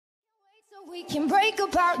We can break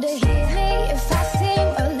apart to hit me if I seem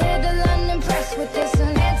a little unimpressed with this.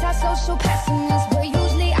 An antisocial pessimist, but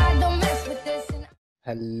usually I don't mess with this.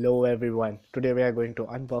 Hello everyone, today we are going to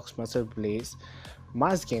unbox Muscle Blaze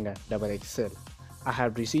Mass Gainer Double XL. I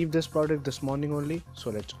have received this product this morning only,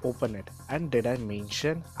 so let's open it. And did I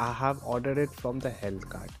mention I have ordered it from the health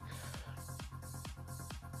card?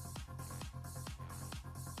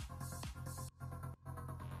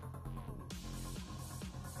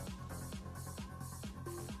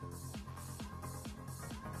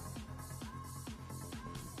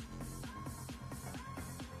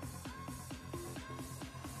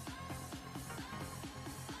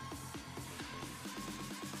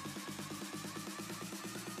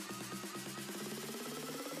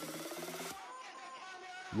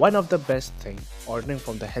 One of the best thing ordering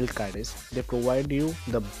from the health card is they provide you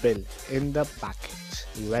the bill in the package.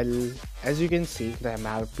 Well, as you can see, the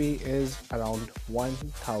MRP is around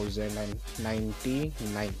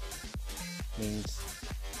 1099, means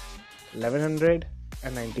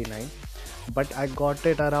 1199, but I got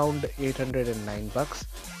it around 809 bucks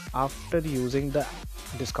after using the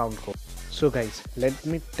discount code. So guys, let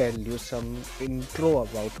me tell you some intro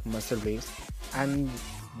about Muscle Blaze and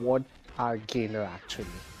what are gainer actually.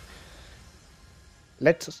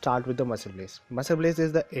 Let's start with the Muscle Blaze. Muscle Blaze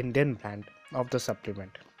is the Indian brand of the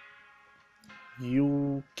supplement.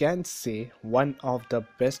 You can say one of the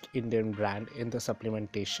best Indian brand in the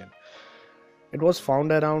supplementation. It was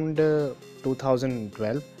founded around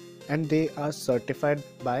 2012 and they are certified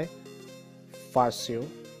by FASCO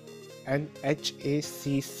and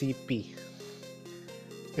HACCP.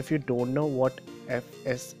 If you don't know what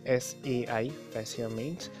FSSAI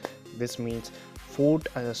means, this means Food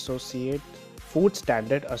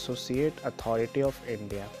Standard Associate Authority of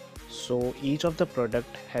India. So each of the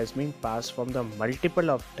product has been passed from the multiple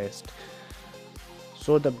of tests,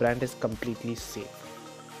 so the brand is completely safe.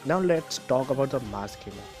 Now let's talk about the mass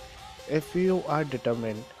gainer. If you are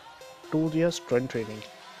determined to do your strength training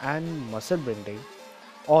and muscle building,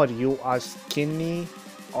 or you are skinny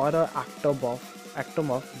or a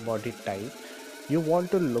ectomorph body type, you want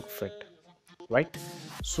to look fit, right?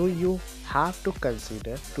 So you have to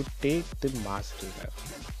consider to take the mass gainer.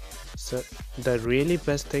 So the really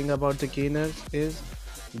best thing about the gainers is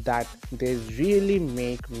that they really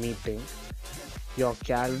make meeting your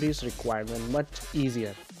calories requirement much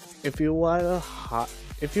easier. If you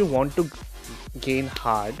want to gain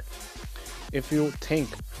hard, if you think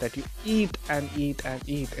that you eat and eat and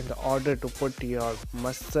eat in the order to put your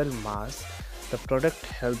muscle mass, the product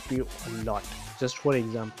help you a lot. Just for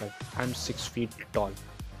example, I'm 6 feet tall.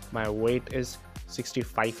 My weight is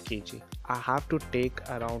 65 kg. I have to take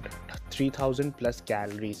around 3000 plus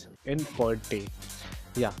calories in per day.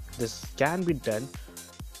 Yeah, this can be done.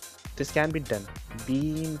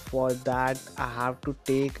 Being for that, I have to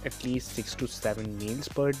take at least 6 to 7 meals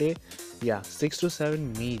per day. Yeah, 6 to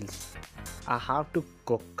 7 meals I have to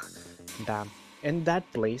cook. Damn. In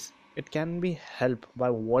that place, it can be helped by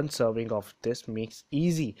one serving of this makes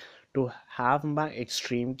easy to have my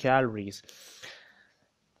extreme calories.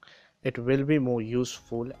 It will be more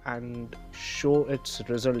useful and show its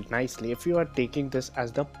result nicely if you are taking this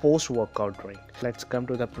as the post-workout drink. Let's come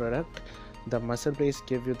to the product. The Muscle Blaze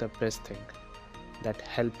give you the best thing that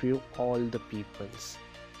help you all the peoples.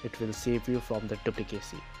 It will save you from the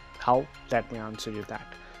duplicacy. How? Let me answer you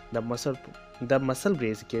that. The Muscle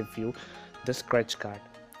Blaze give you the scratch card.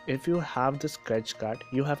 If you have the scratch card,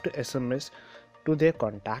 you have to SMS to their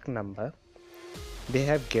contact number they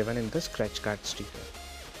have given in the scratch card sticker.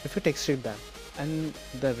 If you texted them and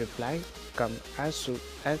the reply come as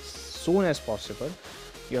soon as possible,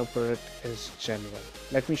 your product is genuine.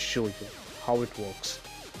 Let me show you how it works.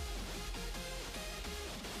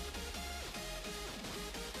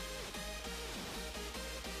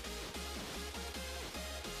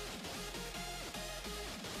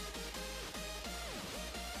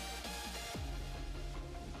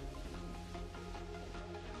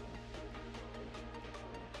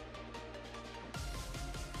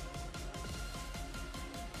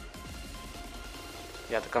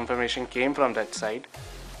 Yeah, the confirmation came from that side.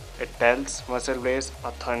 It tells Muscle Blaze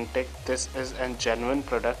authentic. This is a genuine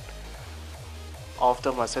product of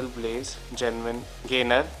the Muscle Blaze Genuine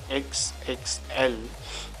Gainer XXL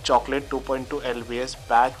Chocolate 2.2 lbs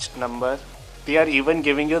batch number. They are even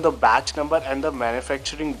giving you the batch number and the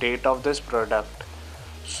manufacturing date of this product.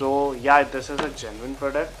 So yeah, this is a genuine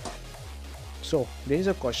product. So there is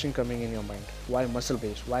a question coming in your mind: why Muscle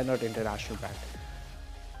Blaze? Why not international brand?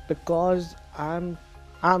 Because I'm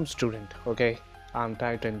student, okay? I'm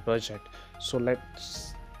tight in budget. So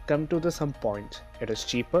let's come to the some points. It is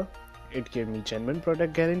cheaper. It gave me genuine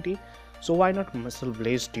product guarantee. So why not Muscle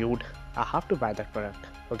Blaze, dude? I have to buy that product.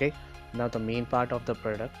 Okay, now the main part of the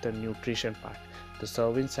product, the nutrition part. The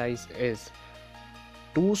serving size is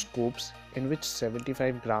 2 scoops, in which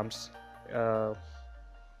 75 grams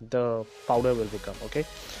the powder will become. Okay,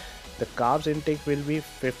 the carbs intake will be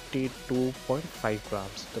 52.5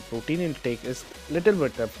 grams. The protein intake is little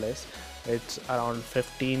bit of less, it's around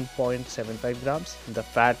 15.75 grams. The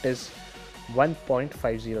fat is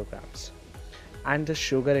 1.50 grams, and the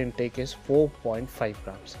sugar intake is 4.5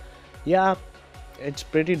 grams. Yeah, it's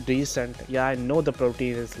pretty decent. Yeah, I know the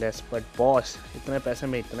protein is less, but boss, इतने पैसे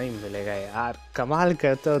में इतना ही मिलेगा यार, कमाल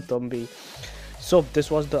करते हो तुम भी. So this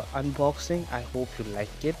was the unboxing. I hope you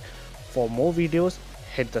like it. For more videos,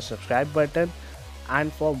 hit the subscribe button,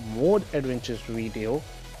 and for more adventures video,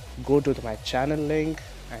 go to my channel link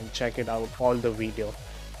and check it out all the video.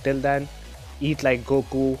 Till then, eat like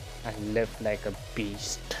Goku and live like a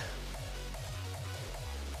beast.